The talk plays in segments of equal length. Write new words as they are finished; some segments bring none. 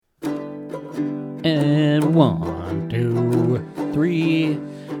And 1, 2, 3.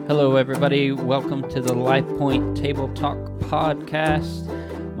 Hello, everybody. Welcome to the Life Point Table Talk podcast.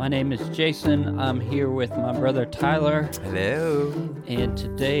 My name is Jason. I'm here with my brother Tyler. Hello. And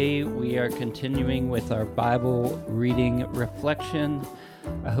today we are continuing with our Bible reading reflection.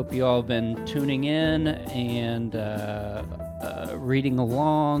 I hope you all have been tuning in and reading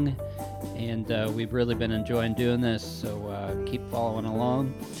along. And we've really been enjoying doing this, so keep following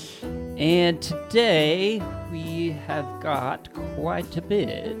along. And today we have got quite a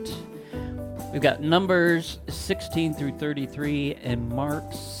bit. We've got Numbers 16 through 33 and Mark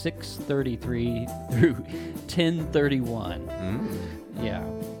 6:33 through 10:31. Yeah.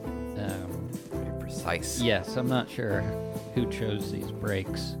 Very precise. Yes, I'm not sure who chose these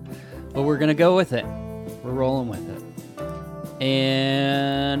breaks, but we're going to go with it. We're rolling with it.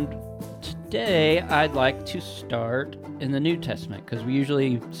 And today I'd like to start in the New Testament, because we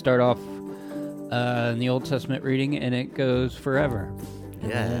usually start off in the Old Testament reading and it goes forever.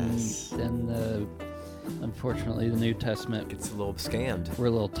 Yes. And then unfortunately the New Testament Gets a little scanned. we're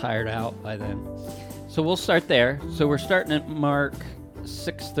a little tired out by then. So we'll start there. So we're starting at Mark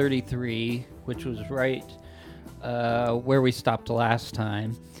 6:33, which was right where we stopped last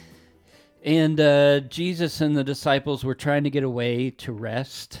time. And Jesus and the disciples were trying to get away to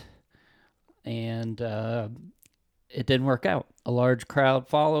rest, and it didn't work out. A large crowd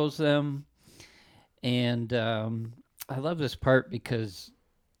follows them, and I love this part because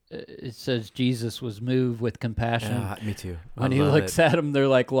it says Jesus was moved with compassion. Yeah, me too. When he looks at them, they're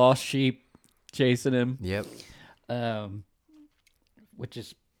like lost sheep chasing him. Yep. Which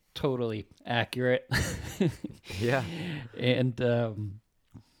is totally accurate. Yeah. And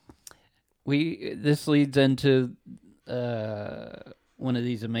this leads into one of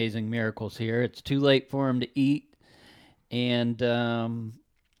these amazing miracles here. It's too late for him to eat, and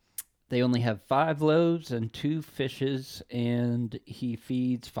they only have 5 loaves and 2 fishes, and he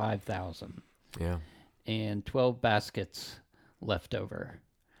feeds 5,000. Yeah. And 12 baskets left over.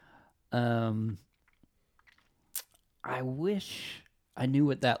 I wish I knew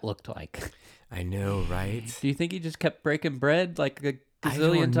what that looked like. I know, right? Do you think he just kept breaking bread like a I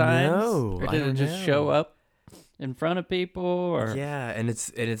gazillion don't times? know. Or I did it don't just know. show up in front of people? Or Yeah, and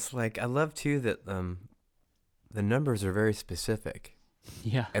it's like, I love too that the numbers are very specific,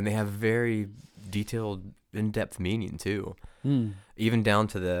 Yeah. and they have very detailed, in-depth meaning too. Hmm. Even down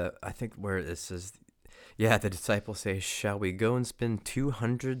to I think where it says, yeah, the disciples say, "Shall we go and spend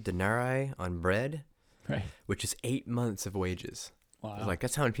 200 denarii on bread?" Right. Which is 8 months of wages. Wow. It's like,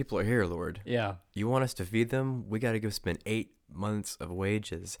 that's how many people are here, Lord. Yeah. You want us to feed them? We got to go spend 8 months of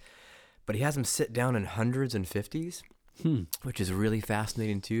wages. But he has them sit down in hundreds and fifties, which is really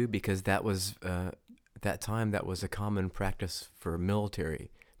fascinating too, because that was that time that was a common practice for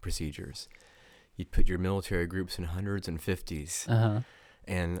military procedures. You'd put your military groups in hundreds and fifties,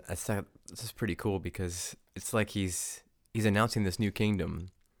 and I thought this is pretty cool because it's like he's announcing this new kingdom,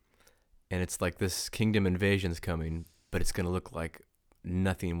 and it's like this kingdom invasion's coming, but it's going to look like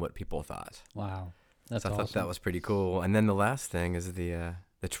nothing what people thought. Wow. That's So I awesome. thought that was pretty cool. And then the last thing is the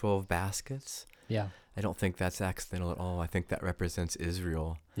 12 baskets. Yeah. I don't think that's accidental at all. I think that represents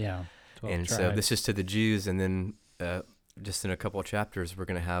Israel. Yeah. 12 And so tribes. this is to the Jews, and then just in a couple of chapters, we're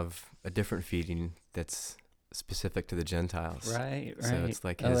going to have a different feeding that's specific to the Gentiles. Right. So it's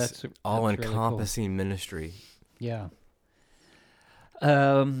like Oh, his that's really all-encompassing ministry. Yeah.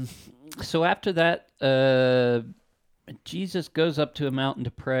 So after that, Jesus goes up to a mountain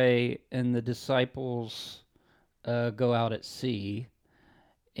to pray, and the disciples go out at sea,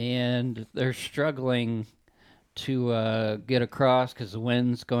 and they're struggling to get across because the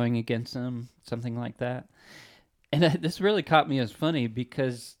wind's going against them, something like that. And this really caught me as funny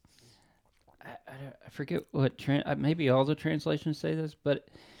because I forget what maybe all the translations say this, but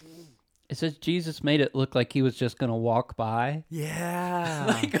it says Jesus made it look like he was just going to walk by.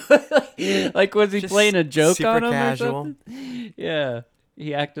 Yeah. Like was he Just playing a joke super on him casual. or something? Yeah,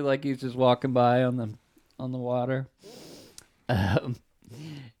 he acted like he was just walking by on the water. And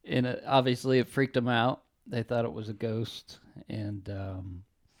obviously it freaked them out. They thought it was a ghost, and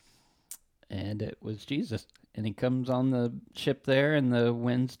it was Jesus. And he comes on the ship there, and the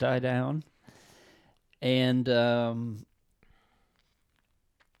winds die down. And then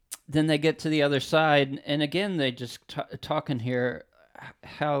they get to the other side, and again they just talking here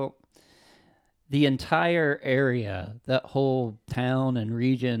how the entire area, that whole town and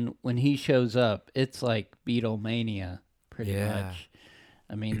region, when he shows up, it's like Beatlemania, pretty much.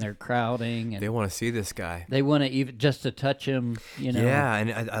 I mean, they're crowding, and They want to see this guy. they want to even just to touch him, you know. Yeah,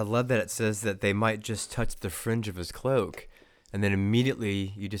 and I love that it says that they might just touch the fringe of his cloak, And then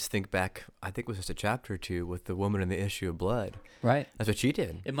immediately you just think back, I think it was just a chapter or two with the woman and the issue of blood. Right. That's what she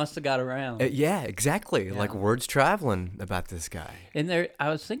did. It must have got around. Yeah, exactly. Yeah. Like words traveling about this guy. And there, I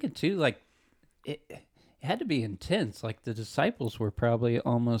was thinking too, like it had to be intense. Like the disciples were probably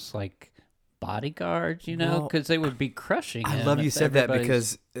almost like bodyguards, you know, Well, because they would be crushing I him love you if said that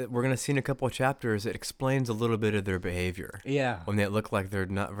everybody's- because we're going to see in a couple of chapters, it explains a little bit of their behavior. Yeah. When they look like they're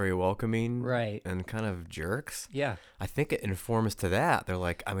not very welcoming. Right. And kind of jerks. Yeah. I think it informs to that. They're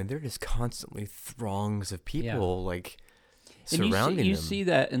like, I mean, they're just constantly throngs of people like And surrounding you them. see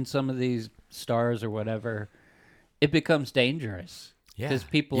that in some of these stars or whatever. It becomes dangerous. Yeah. Because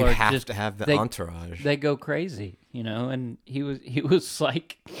people you are have just to have the they- entourage. They go crazy, you know. And he was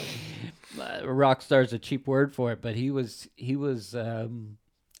like, rock star's a cheap word for it, but he was a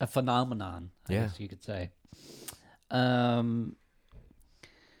phenomenon, I Yeah. guess you could say.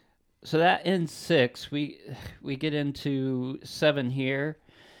 So that ends 6. We get into 7 here,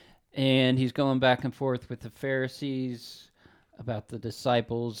 and he's going back and forth with the Pharisees about the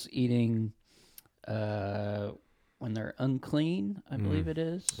disciples eating when they're unclean, I believe it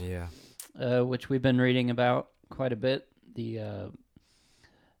is. Yeah. Which we've been reading about quite a bit. The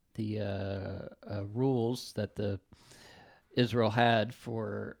rules that the Israel had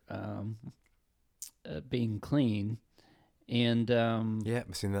for being clean, and Yeah,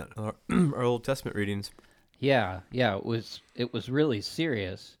 I've seen that in our Old Testament readings. yeah, it was really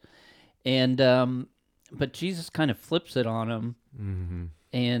serious, and but Jesus kind of flips it on them, Mm-hmm.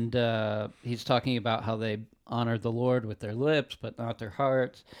 and he's talking about how they honor the Lord with their lips but not their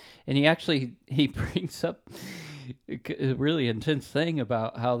hearts, and he brings up a really intense thing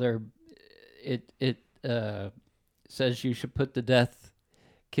about how it says you should put to death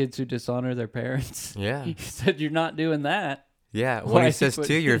kids who dishonor their parents. Yeah. He said you're not doing that. Yeah. Why What he is he says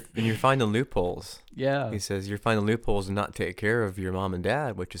too, putting- you're finding loopholes. Yeah, He says you're finding loopholes and not take care of your mom and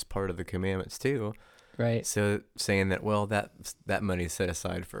dad, which is part of the commandments too. right. So saying that, well, that money is set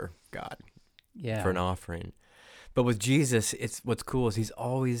aside for God, Yeah, for an offering. But with Jesus, what's cool is he's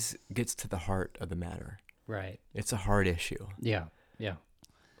always gets to the heart of the matter. right. It's a hard issue. Yeah.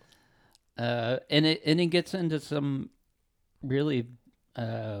 And he gets into some really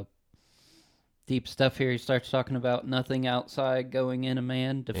deep stuff here. He starts talking about nothing outside going in a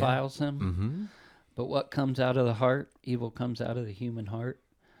man defiles him, Mm-hmm. but what comes out of the heart, evil comes out of the human heart,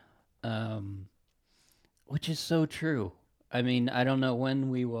 which is so true. I mean, I don't know when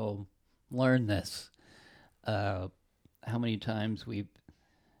we will learn this. How many times we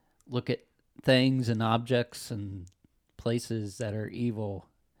look at things and objects and places that are evil,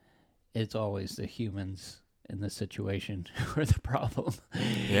 it's always the humans in the situation who are the problem.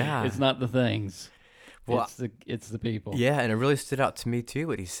 Yeah. It's not the things. Well, It's the people. Yeah, and it really stood out to me too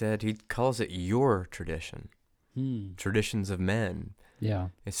what he said. He calls it your tradition, traditions of men. Yeah.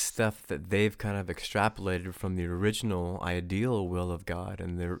 It's stuff that they've kind of extrapolated from the original ideal will of God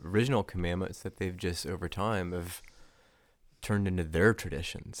and the original commandments that they've just over time have turned into their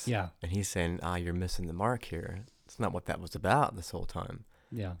traditions. Yeah. And he's saying, you're missing the mark here. It's not what that was about this whole time.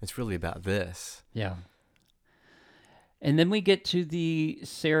 Yeah. It's really about this. Yeah. And then we get to the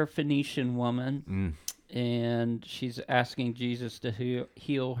Syrophoenician woman, and she's asking Jesus to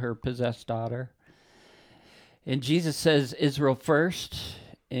heal her possessed daughter. And Jesus says, Israel first.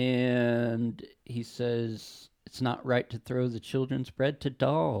 And he says, it's not right to throw the children's bread to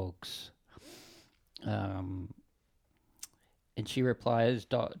dogs. And she replies,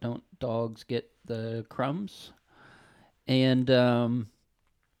 don't dogs get the crumbs? And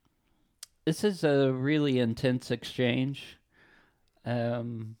this is a really intense exchange.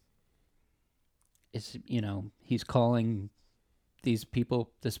 It's, he's calling this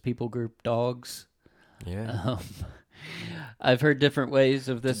people group dogs. Yeah. I've heard different ways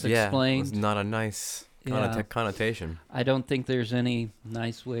of this explained. It's not a nice connotation. I don't think there's any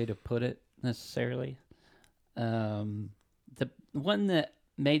nice way to put it necessarily. The one that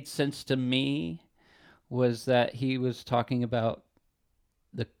made sense to me was that he was talking about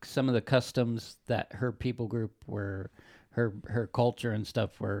some of the customs that her people group her culture and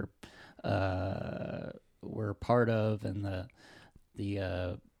stuff were part of, and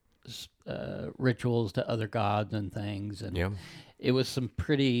the rituals to other gods and things, and it was some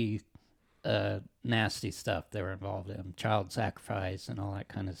pretty nasty stuff they were involved in, child sacrifice and all that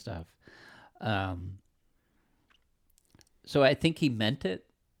kind of stuff. So I think he meant it.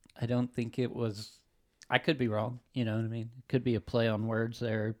 I don't think it was. I could be wrong. You know what I mean? It could be a play on words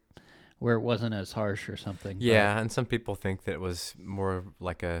there, where it wasn't as harsh or something. Yeah, and some people think that it was more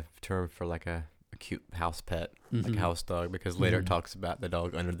like a term for like a cute house pet, like a house dog, because later it talks about the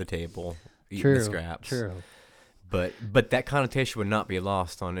dog under the table eating the scraps. True. But that connotation would not be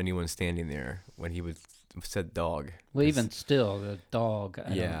lost on anyone standing there when he said dog. Well, even still, the dog.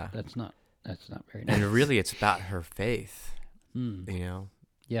 Yeah. That's not very nice. And really, it's about her faith. Hmm. You know.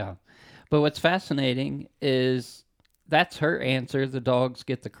 Yeah, but what's fascinating is that's her answer. The dogs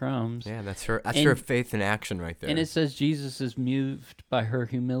get the crumbs. Yeah, that's her faith in action right there. And it says Jesus is moved by her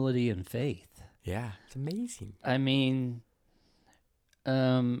humility and faith. Yeah, it's amazing. I mean,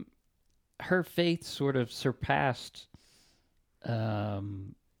 her faith sort of surpassed,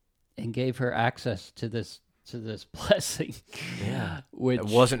 and gave her access to this blessing. Yeah, which it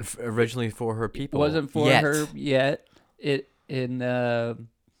wasn't originally for her people. Wasn't for her yet.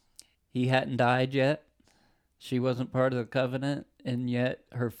 He hadn't died yet. She wasn't part of the covenant, and yet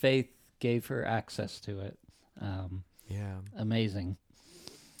her faith gave her access to it. Yeah, amazing.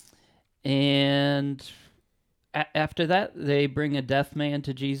 And after that, they bring a deaf man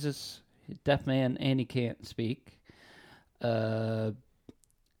to Jesus. Deaf man, and he can't speak. I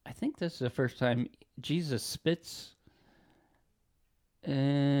think this is the first time Jesus spits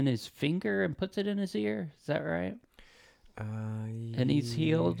in his finger and puts it in his ear. Is that right? And he's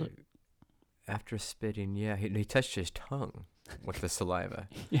healed. After spitting, yeah, he touched his tongue with the saliva.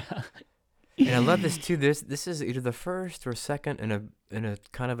 Yeah. And I love this too. This is either the first or second in a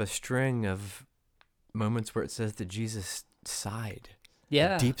kind of a string of moments where it says that Jesus sighed.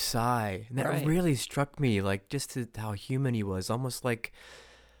 Yeah. A deep sigh. And that really struck me, like just how human he was, almost like,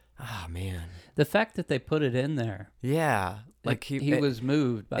 oh man. The fact that they put it in there. Yeah. Like he was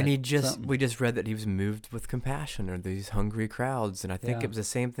moved by and something. We just read that he was moved with compassion or these hungry crowds. And I think it was the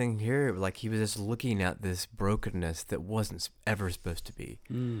same thing here. Like he was just looking at this brokenness that wasn't ever supposed to be.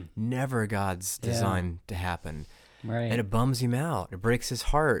 Never God's design to happen. Right. And it bums him out. It breaks his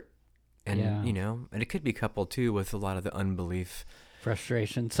heart. And, and it could be coupled too with a lot of the unbelief.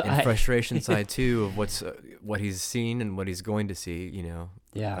 Frustration side. And frustration side too of what he's seen and what he's going to see,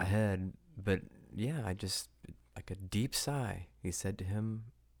 ahead. But yeah, I just, like a deep sigh, he said to him,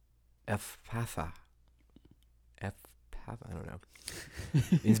 Ephphatha. I don't know.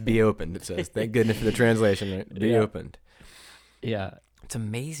 Means be opened, it says. Thank goodness for the translation, right? Be opened. Yeah. It's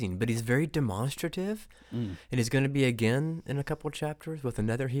amazing, but he's very demonstrative. And he's going to be again in a couple of chapters with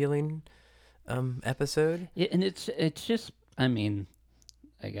another healing episode. Yeah, and it's just, I mean,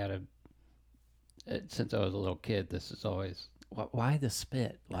 since I was a little kid, this is always, why the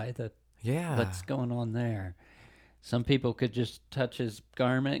spit? Why the, what's going on there? Some people could just touch his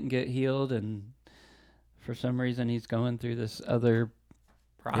garment and get healed, and for some reason he's going through this other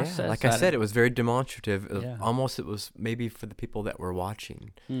process. Yeah, like I said, it was very demonstrative. Almost it was maybe for the people that were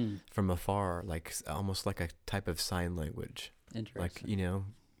watching from afar, like almost like a type of sign language. Interesting.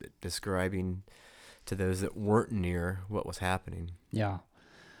 Like, describing to those that weren't near what was happening. Yeah.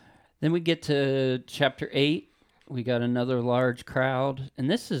 Then we get to chapter 8. We got another large crowd. And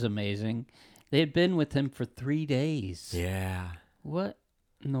this is amazing. They had been with him for 3 days. Yeah. What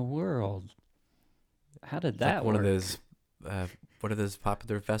in the world? How did that work? What are those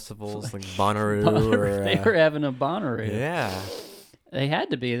popular festivals like Bonnaroo? They were having a Bonnaroo. Yeah. They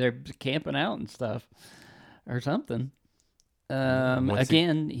had to be. They're camping out and stuff or something.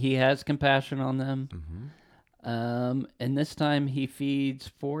 Again, he has compassion on them. Mm-hmm. And this time he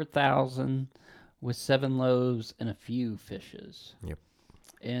feeds 4,000 with 7 loaves and a few fishes. Yep.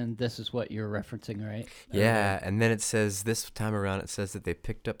 And this is what you're referencing, right? Yeah, and then it says, this time around, it says that they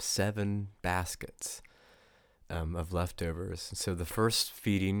picked up 7 baskets of leftovers. And so the first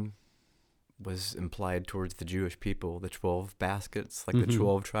feeding was implied towards the Jewish people, the 12 baskets, like the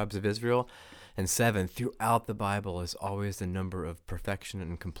 12 tribes of Israel. And 7 throughout the Bible is always the number of perfection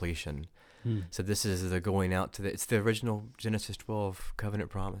and completion. So this is the going out to it's the original Genesis 12 covenant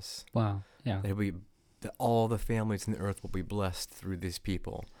promise. Wow. Yeah. All the families in the earth will be blessed through these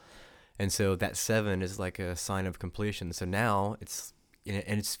people. And so that 7 is like a sign of completion. So now it's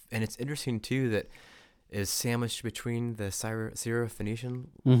interesting too that is sandwiched between the Syrophoenician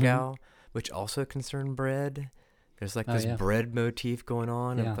gal, which also concerned bread. There's like this bread motif going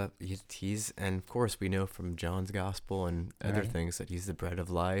on. Yeah. And of course we know from John's gospel and other things that he's the bread of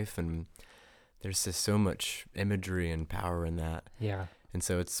life. And there's just so much imagery and power in that. Yeah. And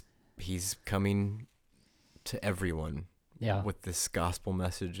so he's coming to everyone with this gospel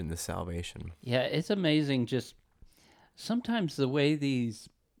message and this salvation. Yeah, it's amazing just sometimes the way these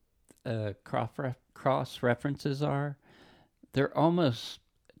cross references are, they're almost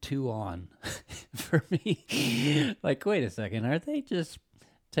too on for me. Like, wait a second, are they just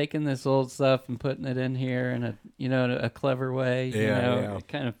taking this old stuff and putting it in here in a clever way? I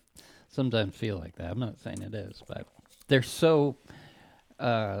kind of sometimes feel like that. I'm not saying it is, but there's so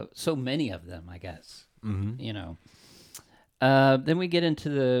many of them, I guess. you know. Then we get into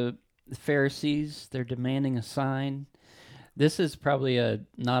the Pharisees. They're demanding a sign. This is probably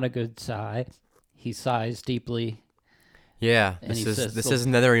not a good sigh. He sighs deeply. Yeah, And he this says, is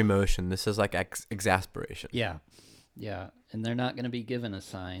another emotion. This is like exasperation. Yeah, and they're not going to be given a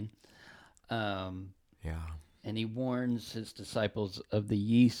sign. Yeah. And he warns his disciples of the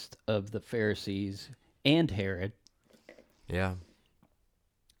yeast of the Pharisees and Herod. Yeah.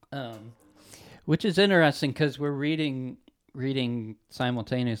 Which is interesting because we're reading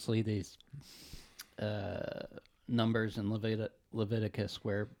simultaneously these Numbers in Leviticus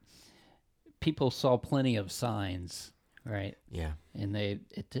where people saw plenty of signs, right? Yeah. And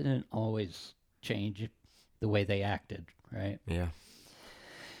it didn't always change the way they acted, right? Yeah.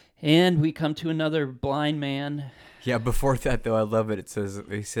 And we come to another blind man. Yeah, before that, though, I love it.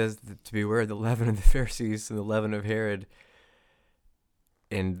 He says to beware of the leaven of the Pharisees and the leaven of Herod.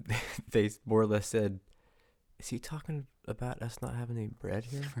 And they more or less said, is he talking about us not having any bread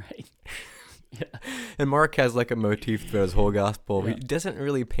here? Right. Yeah. And Mark has like a motif throughout his whole gospel. Yeah. He doesn't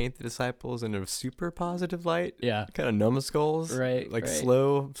really paint the disciples in a super positive light. Yeah. Kind of numbskulls. Right. Like right.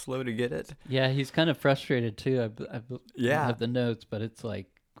 slow to get it. Yeah, he's kind of frustrated too. I Yeah. have the notes, but it's like,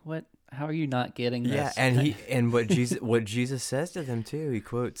 what? How are you not getting this? Yeah, and what Jesus says to them too. He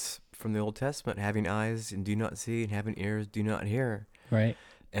quotes from the Old Testament, having eyes and do not see, and having ears do not hear. Right.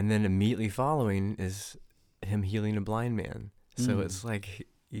 And then immediately following is him healing a blind man. So it's like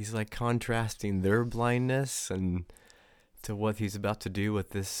he's like contrasting their blindness and to what he's about to do with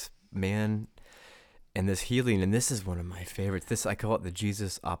this man and this healing. And this is one of my favorites. I call it the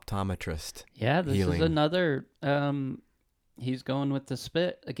Jesus optometrist. Yeah, this healing. is another. He's going with the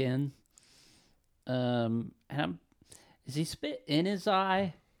spit again. Is he spit in his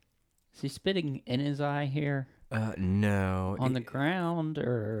eye? Is he spitting in his eye here? No. On the ground,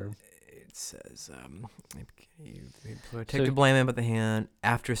 or it says, take the blind man by the hand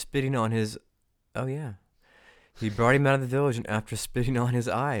after spitting on his. Oh yeah, he brought him out of the village, and after spitting on his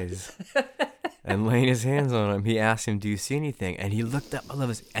eyes and laying his hands on him, he asked him, "Do you see anything?" And he looked up. I love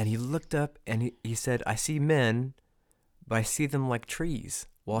this. And he looked up, and he said, "I see men, but I see them like trees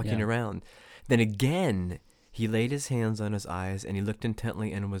walking around." Then again, he laid his hands on his eyes, and he looked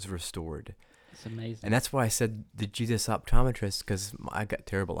intently and was restored. It's amazing. And that's why I said the Jesus optometrist, because I got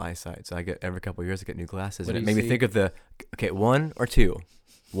terrible eyesight. So I get every couple of years I get new glasses. What And do it you made me think of one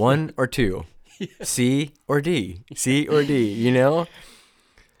or two, C or D, C or D, you know?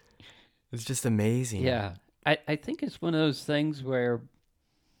 It's just amazing. Yeah. I think it's one of those things where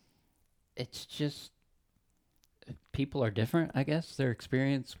it's just people are different, I guess. Their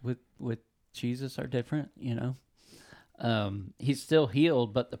experience with Jesus are different, you know. He's still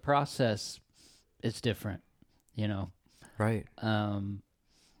healed, but the process is different, you know. Right. And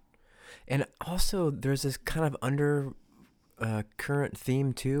also there's this kind of current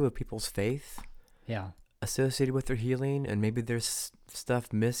theme too of people's faith. Yeah. Associated with their healing, and maybe there's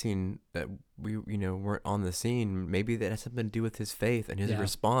stuff missing that we weren't on the scene. Maybe that has something to do with his faith and his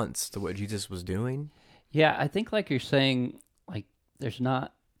response to what Jesus was doing. Yeah, I think like you're saying, like there's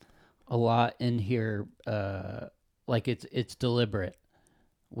not a lot in here, like it's deliberate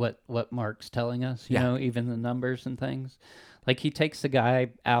what Mark's telling us, you know, even the numbers and things. Like he takes the guy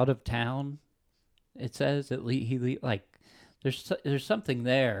out of town. It says like there's something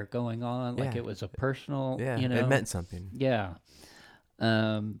there going on. Like it was a personal, you know, it meant something. Yeah.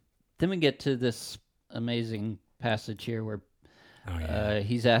 Then we get to this amazing passage here where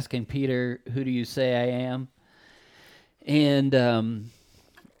he's asking Peter, "Who do you say I am?" And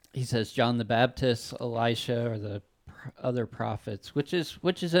he says John the Baptist, Elisha, or the other prophets, which is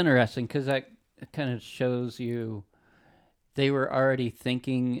interesting because that kind of shows you they were already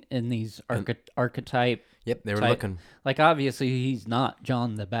thinking in these archetype. Yep, they were looking. Like obviously he's not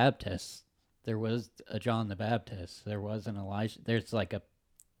John the Baptist. There was a John the Baptist. There was an Elisha. There's like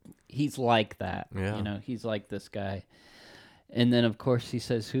he's like that. Yeah. You know, he's like this guy. And then of course he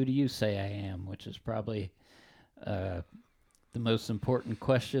says, "Who do you say I am?" Which is probably the most important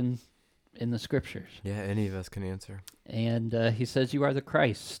question in the scriptures. Yeah, any of us can answer. And he says, "You are the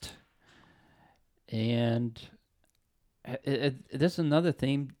Christ." And this is another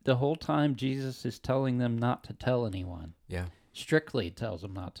theme. The whole time Jesus is telling them not to tell anyone. Yeah. Strictly tells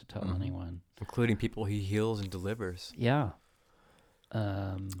them not to tell anyone. Including people he heals and delivers. Yeah.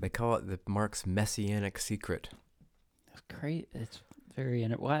 They call it Mark's messianic secret. It's great. It's very...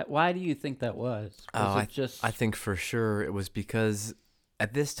 Why do you think that was? I think for sure it was because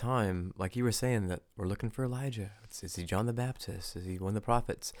at this time, like you were saying, that we're looking for Elijah. Is he John the Baptist? Is he one of the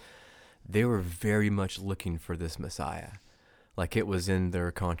prophets? They were very much looking for this Messiah. Like it was in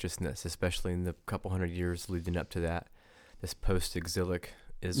their consciousness, especially in the couple hundred years leading up to that, this post-exilic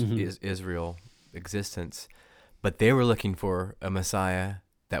Israel existence. But they were looking for a Messiah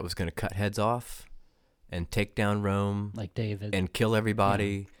that was going to cut heads off and take down Rome, like David, and kill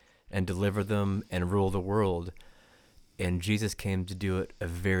everybody and deliver them and rule the world. And Jesus came to do it a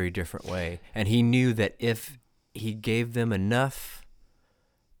very different way. And he knew that if he gave them enough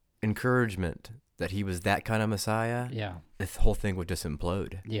encouragement that he was that kind of Messiah, the whole thing would just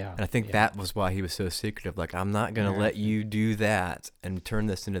implode. Yeah. And I think that was why he was so secretive. Like, I'm not going to let you do that and turn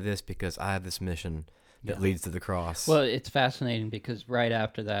this into this, because I have this mission that leads to the cross. Well, it's fascinating because right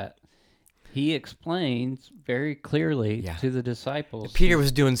after that, he explains very clearly to the disciples. Peter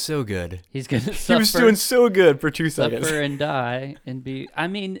was doing so good. He's going to suffer. He was doing so good for 2 seconds. Suffer and die and be. I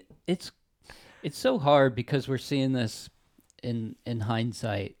mean, it's so hard because we're seeing this in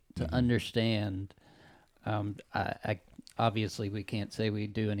hindsight to understand. I obviously we can't say we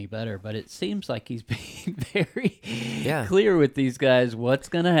do any better, but it seems like he's being very clear with these guys what's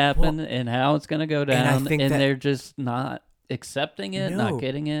going to happen and how it's going to go down, and they're just not accepting it, not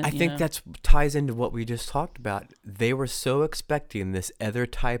getting it. I think that ties into what we just talked about. They were so expecting this other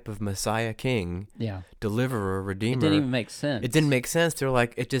type of Messiah King, deliverer, redeemer. It didn't even make sense. It didn't make sense. They're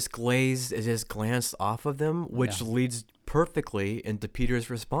like, it just glanced off of them, which leads perfectly into Peter's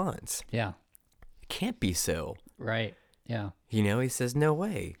response. Yeah. It can't be so. Right. Yeah. You know, he says, no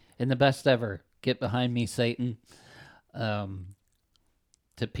way. In the best ever, get behind me, Satan, to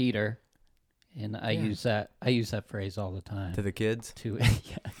Peter. And I use that phrase all the time. To the kids? To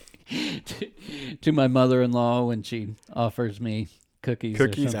my mother-in-law when she offers me cookies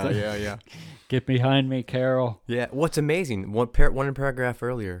or something. Yeah. Get behind me, Carol. Yeah. What's amazing, one paragraph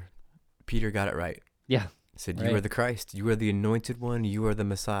earlier, Peter got it right. Yeah. He said, you are the Christ. You are the anointed one. You are the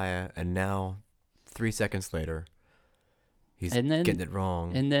Messiah. And now, 3 seconds later, he's getting it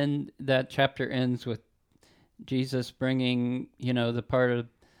wrong. And then that chapter ends with Jesus bringing, the part of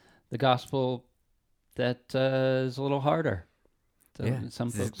the gospel that is a little harder. So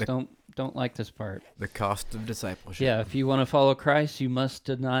some folks don't like this part. The cost of discipleship. Yeah, if you want to follow Christ, you must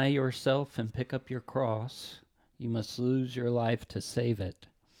deny yourself and pick up your cross. You must lose your life to save it.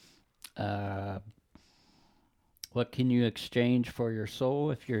 What can you exchange for your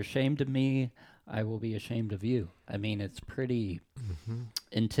soul? If you're ashamed of me, I will be ashamed of you. I mean, it's pretty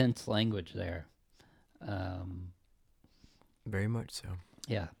intense language there. Very much so.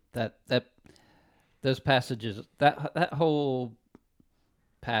 Yeah. Those passages, that whole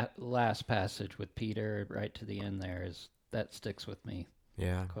last passage with Peter right to the end there that sticks with me.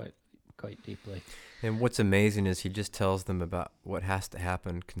 Yeah. Quite deeply. And what's amazing is he just tells them about what has to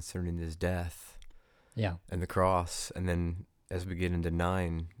happen concerning his death. Yeah. And the cross. And then as we get into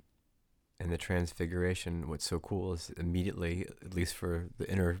 9 and the transfiguration, what's so cool is immediately, at least for the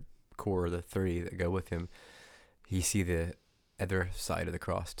inner core of the 30 that go with him, you see the other side of the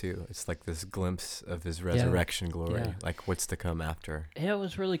cross too. It's like this glimpse of his resurrection glory, like what's to come after. Yeah, it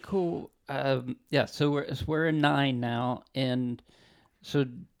was really cool. So we're in 9 now, and so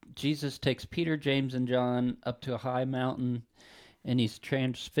Jesus takes Peter, James, and John up to a high mountain, and he's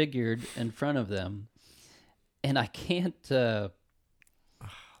transfigured in front of them. And I can't, I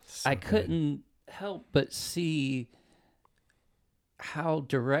couldn't help but see how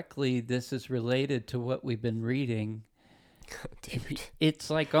directly this is related to what we've been reading. Dude. It's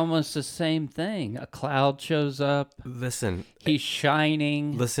like almost the same thing. A cloud shows up. Listen. He's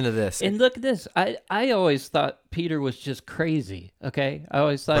shining. Listen to this. And look at this. I always thought Peter was just crazy, okay? I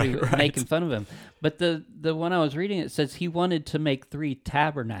always thought he was making fun of him. But the one I was reading, it says he wanted to make 3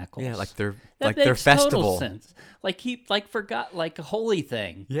 tabernacles. Yeah, like their makes festival. Total sense. Like he forgot like a holy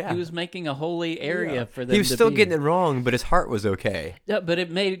thing. Yeah. He was making a holy area for them. He was still getting it wrong, but his heart was okay. Yeah, but it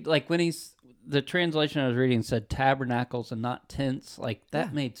made like when the translation I was reading said tabernacles and not tents. Like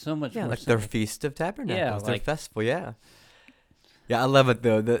that made so much more like sense. their feast of tabernacles, their like festival. Yeah, I love it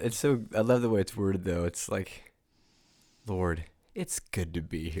though. I love the way it's worded though. It's like, Lord, it's good to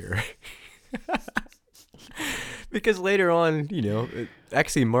be here. Because later on,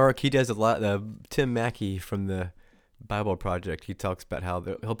 actually Mark, he does a lot. Tim Mackey from the Bible Project, he talks about how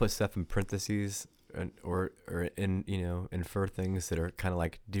he'll put stuff in parentheses or infer things that are kind of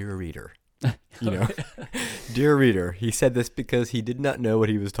like, dear reader. Dear reader, he said this because he did not know what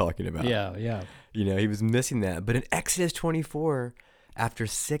he was talking about. Yeah. He was missing that. But in Exodus 24, after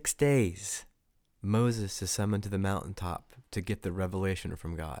 6 days, Moses is summoned to the mountaintop to get the revelation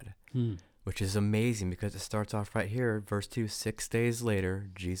from God, which is amazing because it starts off right here, verse 2, 6 days later,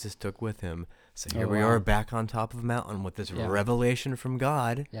 Jesus took with him. So here we are back on top of a mountain with this revelation from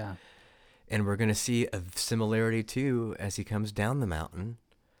God. Yeah. And we're going to see a similarity too as he comes down the mountain.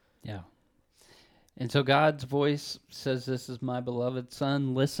 Yeah. And so God's voice says, "This is my beloved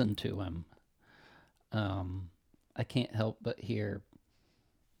son, listen to him." I can't help but hear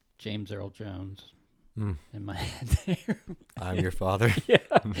James Earl Jones in my head there. I'm your father. Yeah.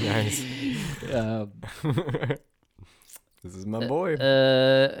 Nice. This is my boy.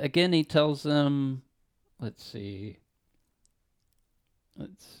 Again, he tells them, let's see.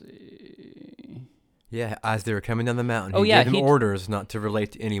 Yeah, as they were coming down the mountain, Oh, he yeah, gave him orders not to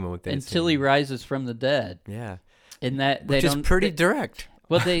relate to anyone what they until he rises from the dead. Yeah. And that they Which is don't, pretty direct.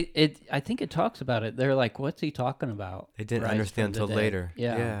 Well, I think it talks about it. They're like, "What's he talking about?" They didn't Rise understand from until the dead. later.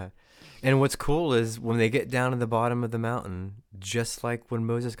 Yeah. And what's cool is when they get down to the bottom of the mountain, just like when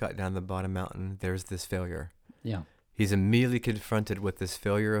Moses got down the bottom mountain, there's this failure. Yeah. He's immediately confronted with this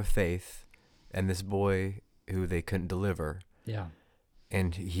failure of faith and this boy who they couldn't deliver. Yeah.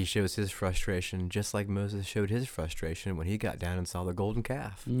 And he shows his frustration just like Moses showed his frustration when he got down and saw the golden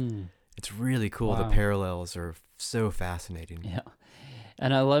calf. It's really cool. Wow. The parallels are so fascinating. Yeah.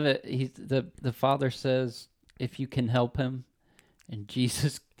 And I love it. The father says, "If you can help him," and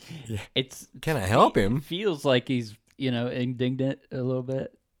Jesus, Can I help him? It feels like he's indignant a little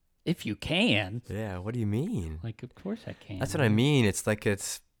bit. If you can, Yeah. What do you mean? like, of course I can. That's what I mean. It's like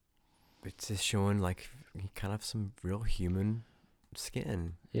it's just showing like kind of some real human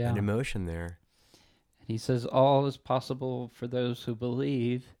skin and emotion there. And he says, "All is possible for those who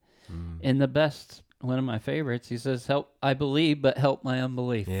believe." In the best, one of my favorites, he says, "Help, I believe, but help my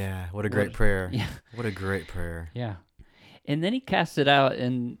unbelief." Yeah, what a great prayer. Yeah. What a great prayer. Yeah. And then he casts it out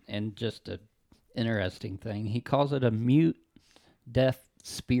in just a interesting thing. He calls it a mute, deaf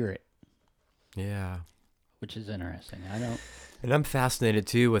spirit. Yeah. Which is interesting. And I'm fascinated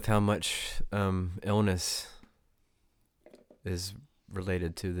too with how much illness is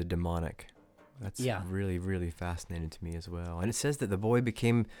related to the demonic. That's really, really fascinating to me as well. And it says that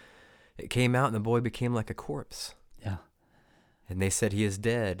it came out and the boy became like a corpse. Yeah. And they said he is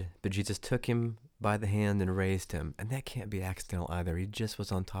dead, but Jesus took him by the hand and raised him. And that can't be accidental either. He just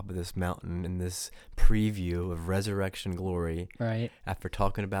was on top of this mountain in this preview of resurrection glory. Right. After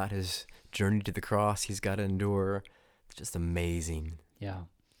talking about his journey to the cross he's got to endure. It's just amazing. Yeah.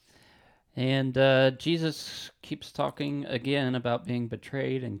 And Jesus keeps talking again about being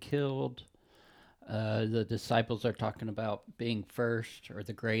betrayed and killed. The disciples are talking about being first or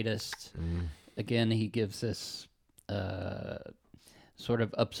the greatest. Again, he gives this sort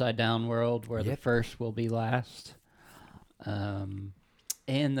of upside down world where the first will be last. And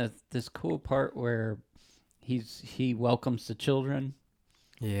this cool part where he welcomes the children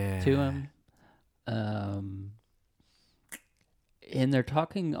to him. And they're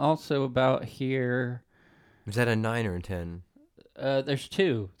talking also about here. Is that a 9 or a 10? There's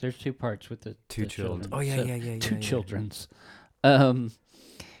two. There's two parts with the two children. Oh, two children's. At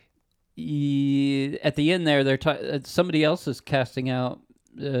the end there, they're somebody else is casting out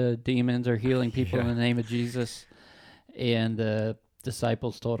demons or healing people in the name of Jesus, and the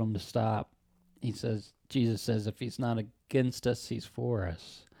disciples told him to stop. Jesus says, if he's not against us, he's for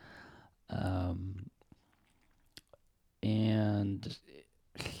us. And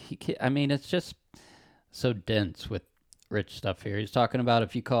it's just so dense with rich stuff here. He's talking about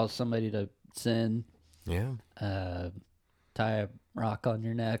if you cause somebody to sin, tie a rock on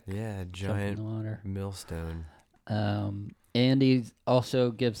your neck, giant millstone. And he also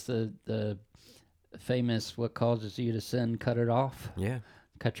gives the famous, what causes you to sin, cut it off. Yeah,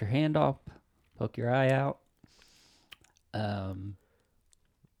 cut your hand off, poke your eye out.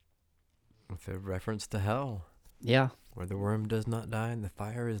 With a reference to hell. Yeah. Where the worm does not die and the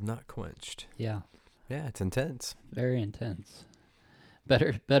fire is not quenched. Yeah. Yeah, it's intense. Very intense.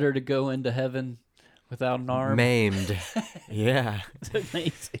 Better to go into heaven without an arm. Maimed. Yeah. It's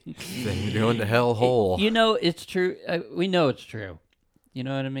amazing. Than going to hell whole. It's true. We know it's true. You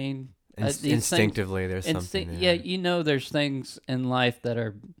know what I mean? Instinctively, there's something there. Yeah, there's things in life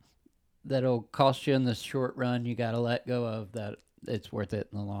that'll cost you in the short run. You got to let go of that. It's worth it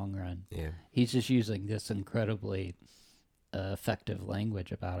in the long run. Yeah. He's just using this incredibly effective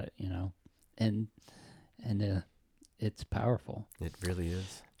language about it, and it's powerful. It really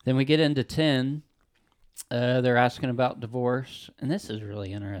is. Then we get into 10. They're asking about divorce, and this is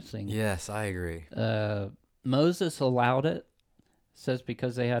really interesting. Yes, I agree. Moses allowed it, says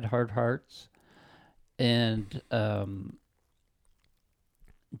because they had hard hearts, and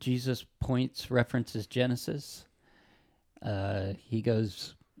Jesus references Genesis. He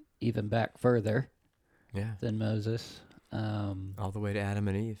goes even back further than Moses. All the way to Adam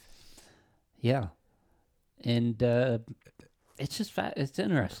and Eve. Yeah. And it's just it's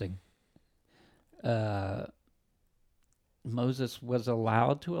interesting. Moses was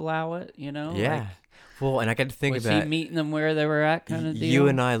allowed to allow it, Yeah. Like, Well, and I got to think was about he meeting them where they were at kind of deal? you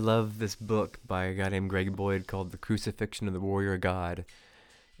and I love this book by a guy named Greg Boyd called The Crucifixion of the Warrior God.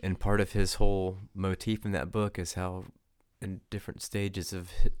 And part of his whole motif in that book is how in different stages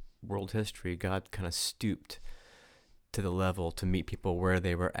of world history, God kind of stooped to the level to meet people where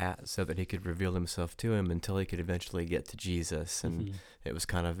they were at so that he could reveal himself to him until he could eventually get to Jesus. And it was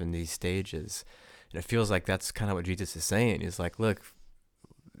kind of in these stages. And it feels like that's kind of what Jesus is saying. He's like, look,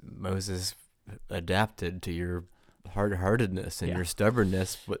 Moses adapted to your hard-heartedness and your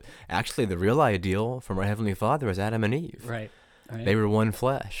stubbornness. But actually, the real ideal from our Heavenly Father was Adam and Eve. Right. They were one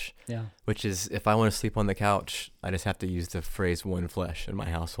flesh. Yeah. Which is, if I want to sleep on the couch, I just have to use the phrase one flesh in my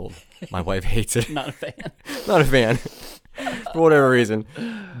household. My wife hates it. Not a fan. Not a fan. For whatever reason.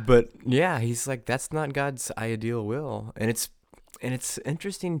 But yeah, he's like, that's not God's ideal will. And it's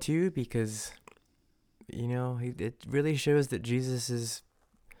interesting too, because it really shows that Jesus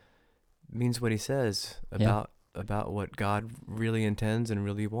means what he says about what God really intends and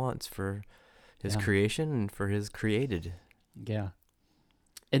really wants for his creation and for his created. Yeah.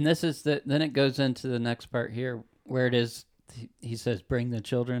 And this is then it goes into the next part here where it is, he says, bring the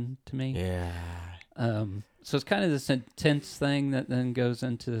children to me. Yeah. So it's kind of this intense thing that then goes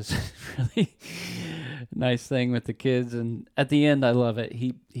into this really nice thing with the kids. And at the end, I love it.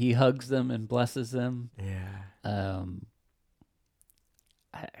 He hugs them and blesses them. Yeah.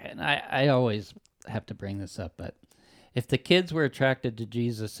 I always have to bring this up, but if the kids were attracted to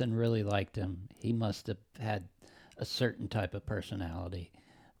Jesus and really liked him, he must have had a certain type of personality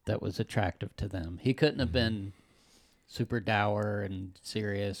that was attractive to them. He couldn't have been super dour and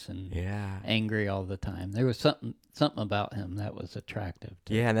serious and angry all the time. There was something about him that was attractive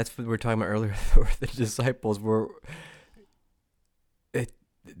to and that's what we were talking about earlier, where the disciples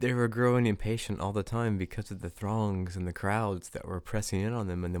they were growing impatient all the time because of the throngs and the crowds that were pressing in on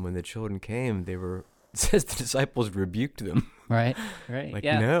them. And then when the children came, it says the disciples rebuked them. Right. Like,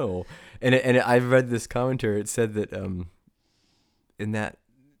 no. And I've read this commentary. It said that in that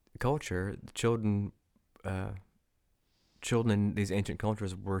culture, the children in these ancient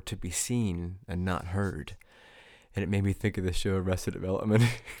cultures were to be seen and not heard. And it made me think of the show Arrested Development.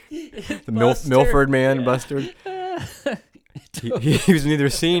 The Milford man, Buster. He was neither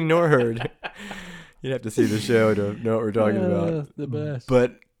seen nor heard. You'd have to see the show to know what we're talking about. The best.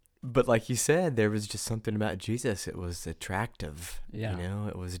 But like you said, there was just something about Jesus. It was attractive. Yeah.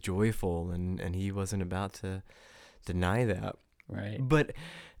 It was joyful, and he wasn't about to deny that. Right. But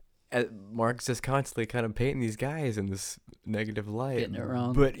Mark's just constantly kind of painting these guys in this negative light. Getting it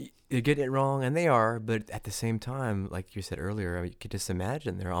wrong. But they're getting it wrong, and they are. But at the same time, like you said earlier, you could just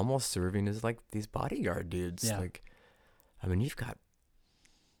imagine they're almost serving as like these bodyguard dudes. Yeah. Like, I mean, you've got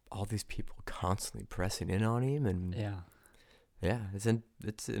all these people constantly pressing in on him, and it's an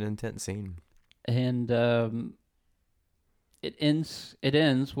intense scene. And it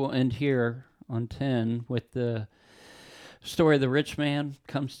ends. We'll end here on 10 with the story of the rich man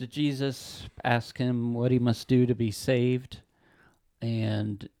comes to Jesus, asks him what he must do to be saved.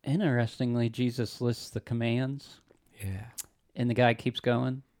 And interestingly, Jesus lists the commands. Yeah. And the guy keeps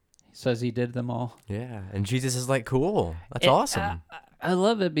going. He says he did them all. Yeah. And Jesus is like, cool. That's awesome. I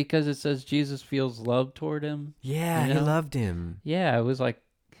love it because it says Jesus feels love toward him. Yeah, he loved him. Yeah, it was like,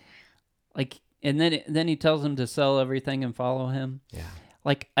 and then he tells him to sell everything and follow him. Yeah.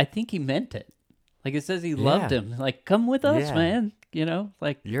 Like, I think he meant it. Like, it says he loved him. Like, come with us, man.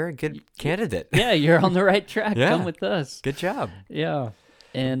 Like, you're a good candidate. Yeah, you're on the right track. Come with us. Good job. Yeah.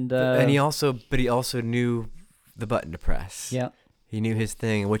 And he also knew the button to press. Yeah. He knew his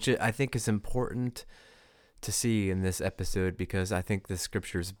thing, which I think is important to see in this episode, because I think this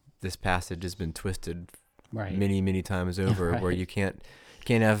passage has been twisted many, many times over, where you can't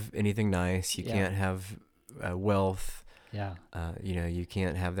have anything nice. You can't have wealth. Yeah. You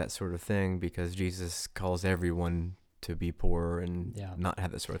can't have that sort of thing, because Jesus calls everyone to be poor and not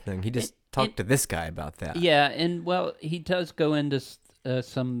have that sort of thing. He just talked to this guy about that. Yeah. And he does go into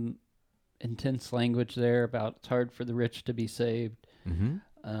some intense language there about it's hard for the rich to be saved. Mm-hmm.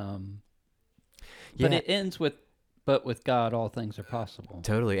 But it ends with, but with God, all things are possible.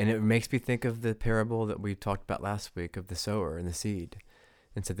 Totally. And it makes me think of the parable that we talked about last week of the sower and the seed.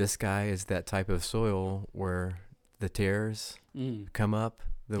 And so this guy is that type of soil where the tares come up,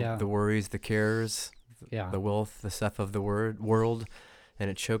 the worries, the cares, the wealth, the stuff of the world, and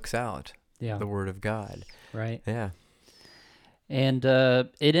it chokes out the word of God. Right. Yeah. And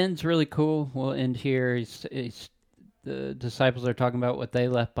it ends really cool. We'll end here. The disciples are talking about what they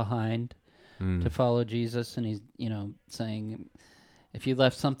left behind to follow Jesus, and he's saying, if you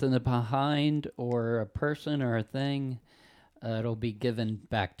left something behind, or a person or a thing, it'll be given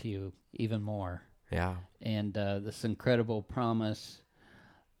back to you even more. Yeah. And this incredible promise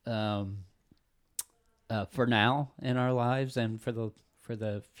for now in our lives, and for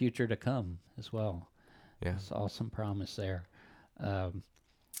the future to come as well. Yeah. It's awesome promise there.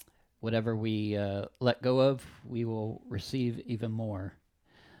 Whatever we let go of, we will receive even more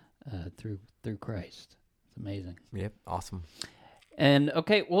through Christ. It's amazing. Yep. Awesome. And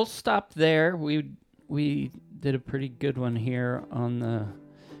okay, we'll stop there. We did a pretty good one here on the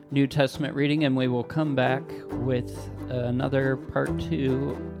New Testament reading, and we will come back with another part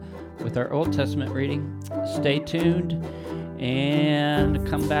 2 with our Old Testament reading. Stay tuned and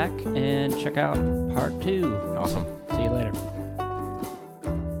come back and check out part 2. Awesome. See you later.